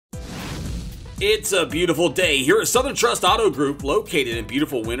It's a beautiful day here at Southern Trust Auto Group, located in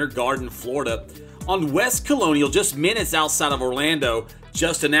beautiful Winter Garden, Florida, on West Colonial, just minutes outside of Orlando,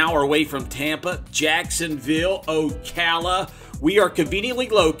 just an hour away from Tampa, Jacksonville, Ocala. We are conveniently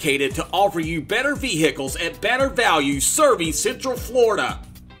located to offer you better vehicles at better value, serving Central Florida.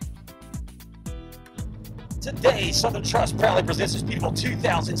 Today, Southern Trust proudly presents this beautiful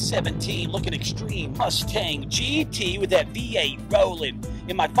 2017 looking extreme Mustang GT with that V8 rolling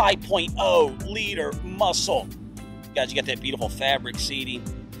in my 5.0 liter muscle. Guys, you got that beautiful fabric seating.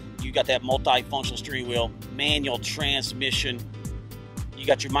 You got that multifunctional steering wheel, manual transmission. You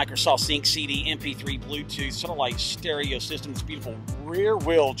got your Microsoft Sync CD, MP3, Bluetooth, satellite stereo system. It's beautiful rear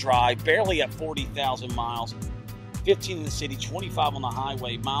wheel drive, barely at 40,000 miles. 15 in the city, 25 on the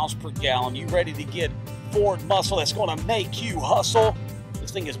highway, miles per gallon. You ready to get Ford muscle that's going to make you hustle? This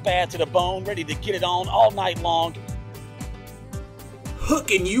thing is bad to the bone, ready to get it on all night long.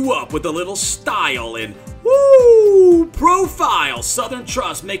 Hooking you up with a little style and woo profile. Southern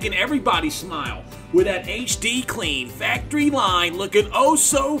Trust making everybody smile with that HD clean factory line, looking oh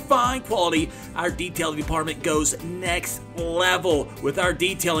so fine quality. Our detailing department goes next level with our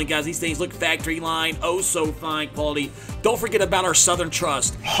detailing, guys. These things look factory line, oh so fine quality. Don't forget about our Southern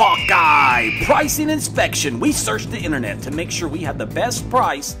Trust Hawkeye pricing inspection. We search the internet to make sure we have the best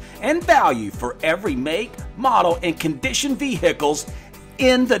price and value for every make, model, and condition vehicles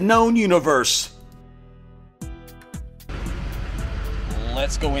in the known universe.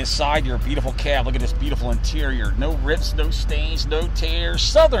 Let's go inside your beautiful cab. Look at this beautiful interior. No rips, no stains, no tears.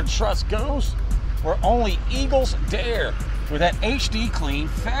 Southern Trust goes where only eagles dare. With that HD clean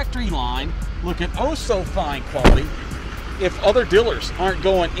factory line, looking oh so fine quality. If other dealers aren't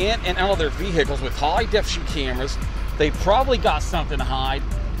going in and out of their vehicles with high definition cameras, they probably got something to hide.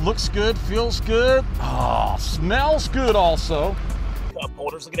 Looks good, feels good, smells good also. Cup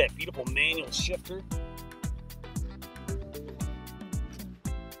holders, look at that beautiful manual shifter.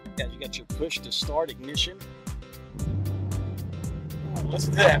 You got your push to start ignition.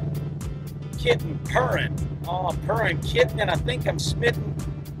 Listen to that kitten purring. Oh, purring kitten, and I think I'm smitten.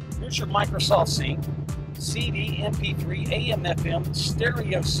 Here's your Microsoft Sync, CD, MP3, AM, FM,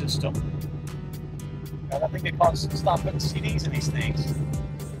 stereo system. God, I think they probably stop putting CDs in these things.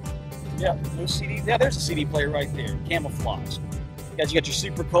 Yeah, no CDs. Yeah, there's a CD player right there. Camouflage. Guys, you got your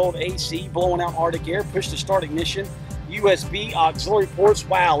super cold AC blowing out Arctic air, push to start ignition. USB auxiliary ports.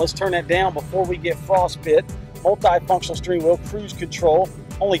 Wow, let's turn that down before we get frostbit. Multifunctional steering wheel, cruise control.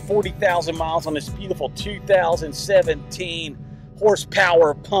 Only 40,000 miles on this beautiful 2017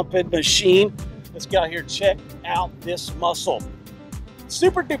 horsepower pumping machine. Let's get out here and check out this muscle.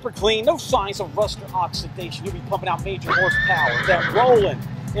 Super duper clean, no signs of rust or oxidation. You'll be pumping out major horsepower. That rolling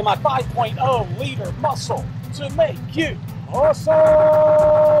in my 5.0 liter muscle to make you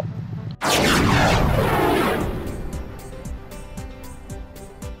awesome.